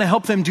 and we want to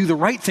help them do the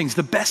right things,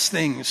 the best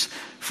things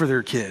for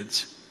their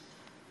kids.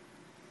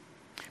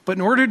 But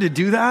in order to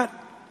do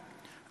that,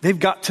 they've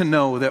got to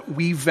know that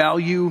we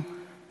value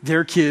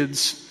their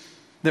kids,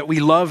 that we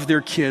love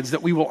their kids,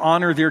 that we will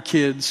honor their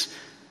kids,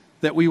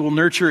 that we will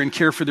nurture and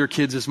care for their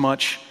kids as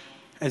much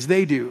as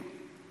they do.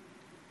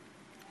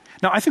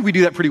 Now, I think we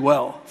do that pretty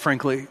well,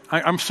 frankly.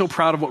 I'm so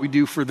proud of what we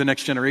do for the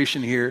next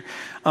generation here.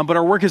 But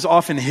our work is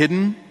often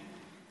hidden.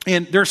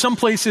 And there are some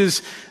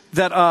places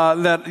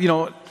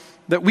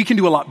that we can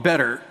do a lot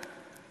better.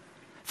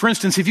 For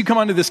instance, if you come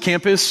onto this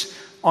campus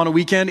on a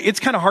weekend, it's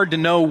kind of hard to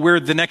know where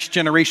the next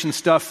generation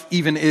stuff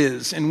even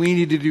is. And we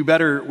need to do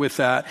better with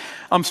that.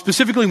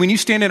 Specifically, when you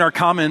stand in our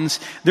commons,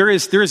 there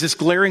is this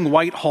glaring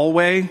white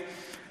hallway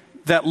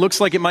that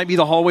looks like it might be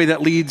the hallway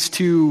that leads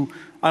to,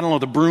 I don't know,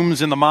 the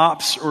brooms and the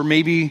mops, or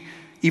maybe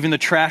even the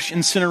trash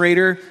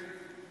incinerator.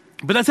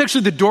 But that's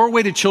actually the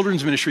doorway to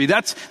children's ministry. In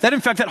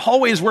fact, that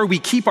hallway is where we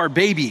keep our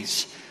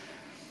babies.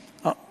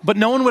 But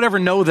no one would ever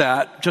know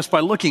that just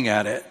by looking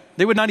at it.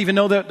 They would not even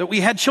know that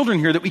we had children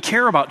here, that we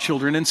care about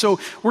children. And so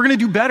we're going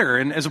to do better.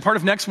 And as a part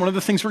of Next, one of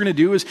the things we're going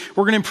to do is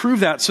we're going to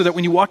improve that so that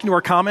when you walk into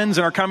our commons,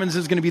 and our commons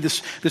is going to be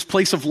this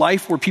place of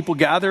life where people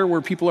gather,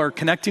 where people are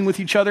connecting with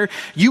each other,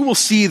 you will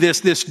see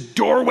this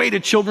doorway to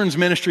children's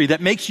ministry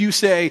that makes you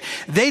say,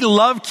 they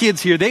love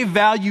kids here. They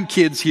value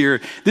kids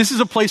here. This is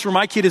a place where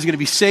my kid is going to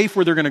be safe,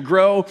 where they're going to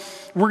grow.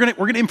 We're going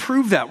to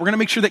improve that. We're going to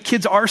make sure that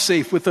kids are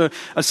safe with a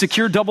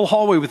secure double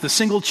hallway with a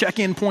single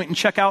check-in point and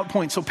check-out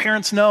point, so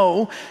parents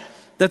know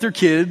that their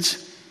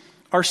kids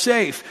are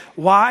safe.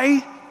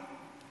 Why?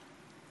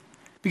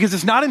 Because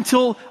it's not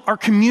until our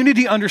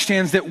community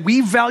understands that we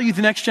value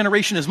the next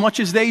generation as much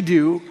as they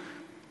do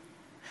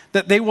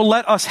that they will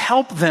let us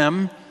help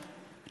them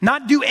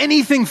not do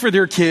anything for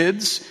their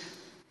kids,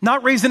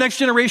 not raise the next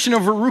generation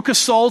of Veruca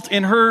Salt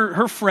and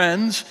her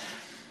friends,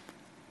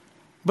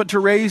 but to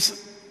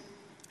raise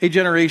a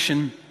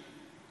generation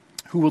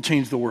who will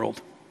change the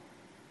world.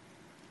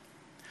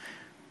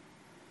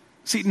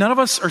 See, none of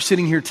us are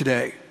sitting here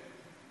today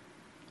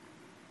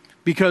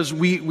because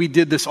we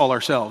did this all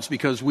ourselves,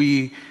 because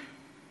we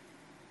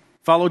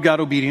followed God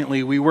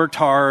obediently, we worked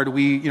hard,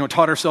 we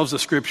taught ourselves the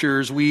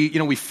scriptures,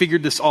 we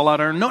figured this all out.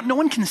 No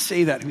one can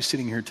say that who's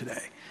sitting here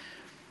today.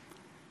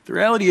 The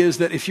reality is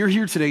that if you're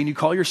here today and you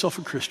call yourself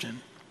a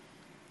Christian,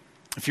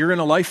 if you're in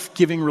a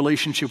life-giving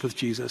relationship with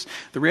Jesus,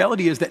 the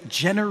reality is that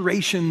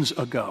generations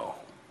ago,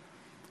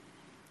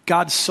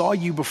 God saw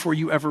you before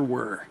you ever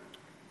were.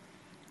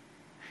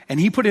 And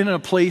he put into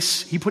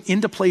place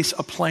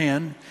a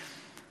plan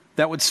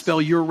that would spell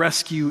your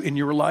rescue in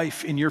your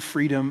life, in your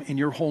freedom, in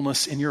your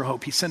wholeness, in your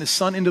hope. He sent his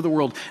son into the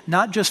world,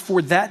 not just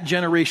for that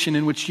generation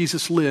in which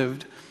Jesus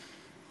lived,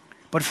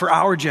 but for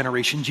our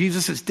generation.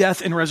 Jesus'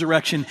 death and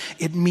resurrection,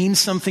 it means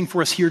something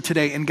for us here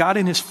today. And God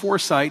in his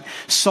foresight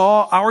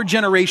saw our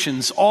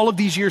generations all of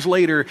these years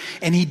later,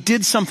 and he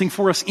did something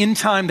for us in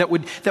time that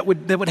would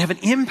have an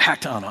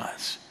impact on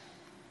us.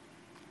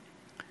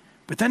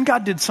 But then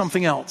God did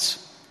something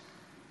else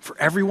for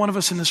every one of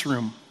us in this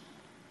room.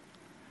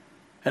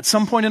 At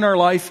some point in our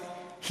life,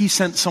 he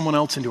sent someone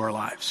else into our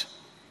lives.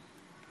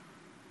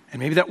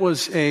 And maybe that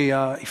was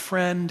a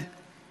friend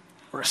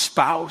or a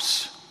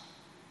spouse.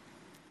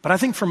 But I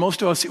think for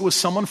most of us, it was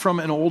someone from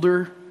an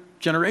older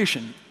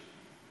generation.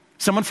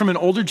 Someone from an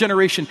older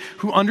generation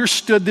who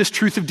understood this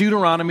truth of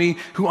Deuteronomy,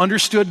 who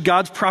understood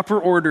God's proper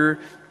order.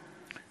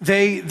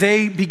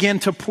 They began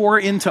to pour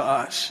into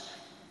us.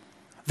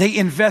 They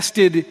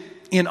invested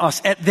in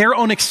us at their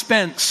own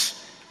expense.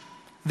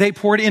 They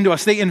poured into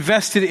us. They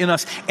invested in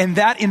us. And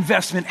that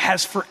investment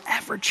has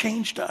forever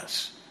changed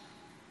us.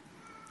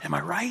 Am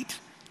I right?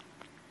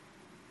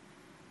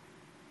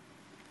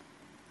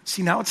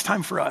 See, now it's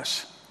time for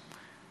us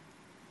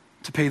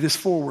to pay this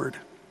forward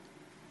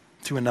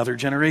to another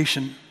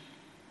generation,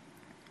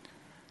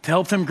 to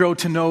help them grow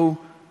to know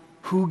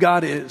who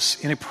God is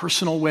in a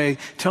personal way,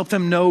 to help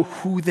them know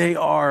who they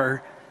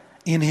are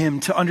in him,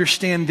 to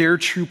understand their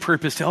true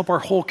purpose, to help our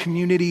whole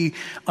community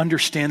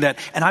understand that.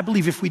 And I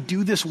believe if we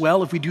do this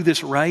well, if we do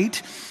this right,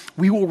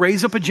 we will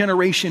raise up a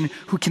generation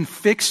who can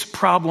fix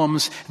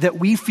problems that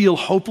we feel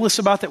hopeless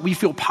about, that we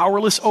feel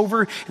powerless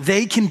over.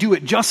 They can do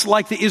it just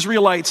like the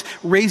Israelites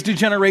raised a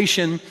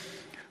generation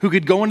who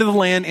could go into the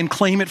land and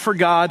claim it for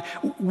God.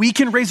 We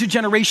can raise a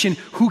generation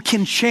who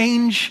can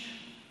change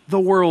the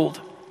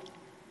world,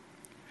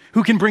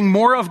 who can bring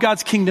more of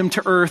God's kingdom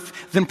to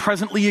earth than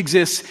presently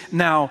exists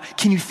now.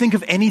 Can you think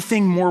of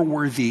anything more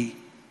worthy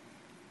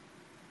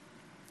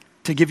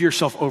to give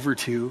yourself over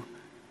to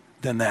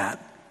than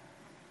that?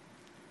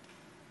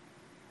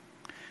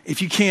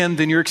 If you can,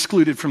 then you're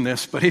excluded from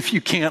this. But if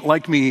you can't,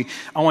 like me,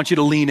 I want you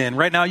to lean in.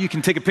 Right now, you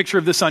can take a picture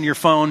of this on your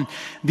phone.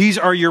 These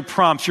are your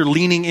prompts, your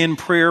leaning in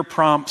prayer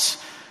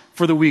prompts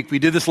for the week. We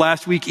did this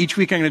last week. Each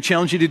week, I'm going to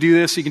challenge you to do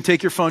this. So you can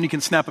take your phone, you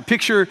can snap a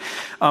picture,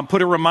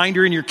 put a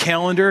reminder in your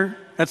calendar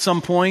at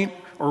some point,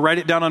 or write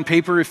it down on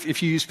paper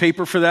if you use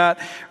paper for that.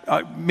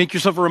 Make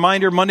yourself a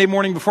reminder Monday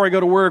morning before I go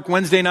to work,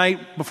 Wednesday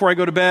night before I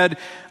go to bed,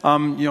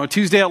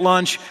 Tuesday at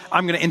lunch.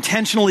 I'm going to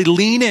intentionally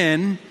lean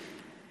in,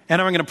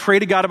 and I'm going to pray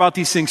to God about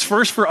these things.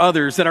 First, for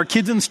others, that our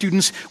kids and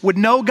students would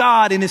know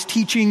God and his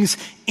teachings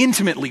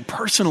intimately,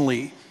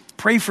 personally.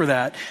 Pray for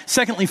that.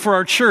 Secondly, for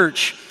our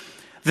church,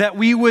 that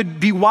we would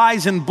be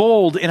wise and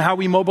bold in how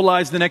we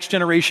mobilize the next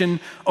generation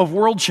of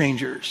world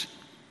changers.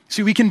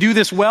 See, we can do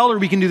this well or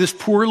we can do this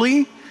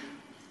poorly.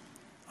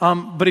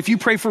 But if you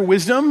pray for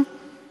wisdom,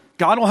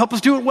 God will help us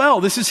do it well.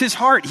 This is his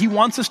heart. He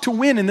wants us to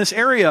win in this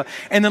area.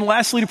 And then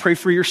lastly, to pray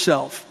for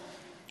yourself.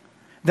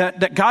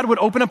 That God would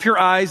open up your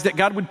eyes, that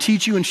God would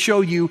teach you and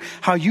show you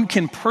how you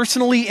can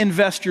personally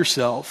invest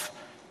yourself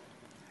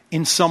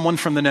in someone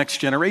from the next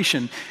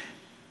generation.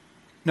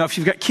 Now, if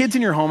you've got kids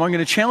in your home, I'm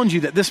going to challenge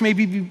you that this may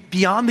be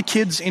beyond the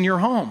kids in your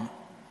home.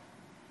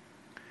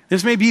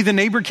 This may be the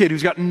neighbor kid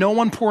who's got no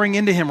one pouring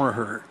into him or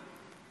her.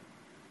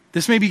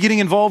 This may be getting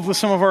involved with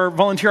some of our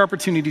volunteer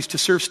opportunities to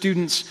serve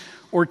students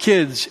or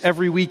kids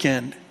every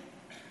weekend.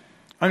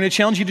 I'm going to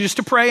challenge you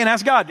to pray and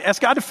ask God.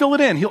 Ask God to fill it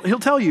in. He'll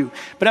tell you.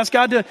 But ask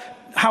God to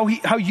how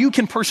you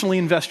can personally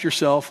invest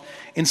yourself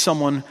in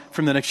someone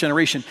from the next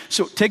generation.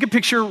 So take a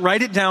picture,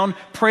 write it down,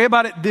 pray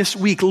about it this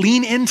week.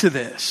 Lean into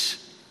this.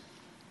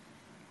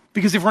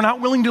 Because if we're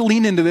not willing to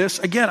lean into this,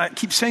 again, I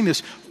keep saying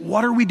this,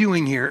 what are we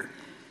doing here?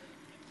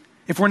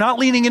 If we're not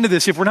leaning into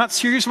this, if we're not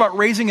serious about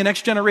raising a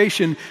next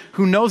generation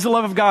who knows the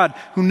love of God,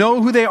 who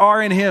know who they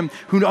are in him,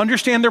 who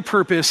understand their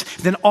purpose,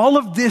 then all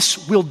of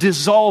this will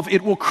dissolve.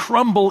 It will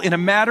crumble in a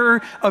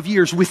matter of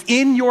years.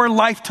 Within your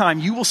lifetime,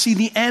 you will see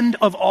the end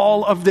of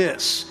all of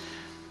this.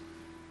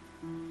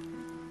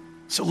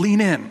 So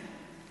lean in.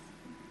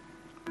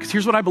 Because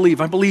here's what I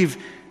believe. I believe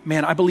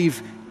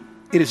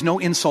it is no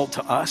insult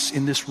to us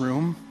in this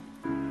room.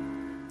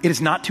 It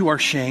is not to our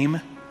shame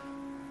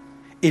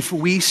if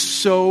we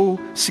so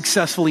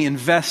successfully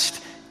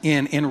invest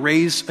in and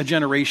raise a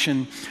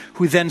generation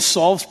who then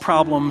solves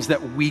problems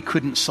that we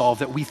couldn't solve,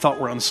 that we thought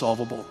were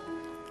unsolvable.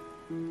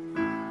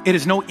 It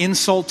is no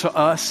insult to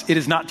us. It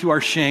is not to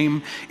our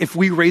shame if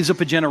we raise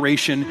up a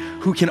generation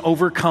who can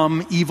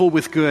overcome evil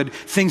with good,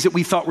 things that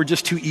we thought were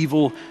just too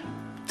evil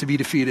to be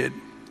defeated.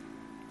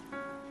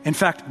 In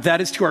fact,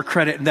 that is to our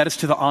credit and that is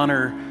to the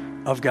honor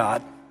of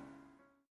God.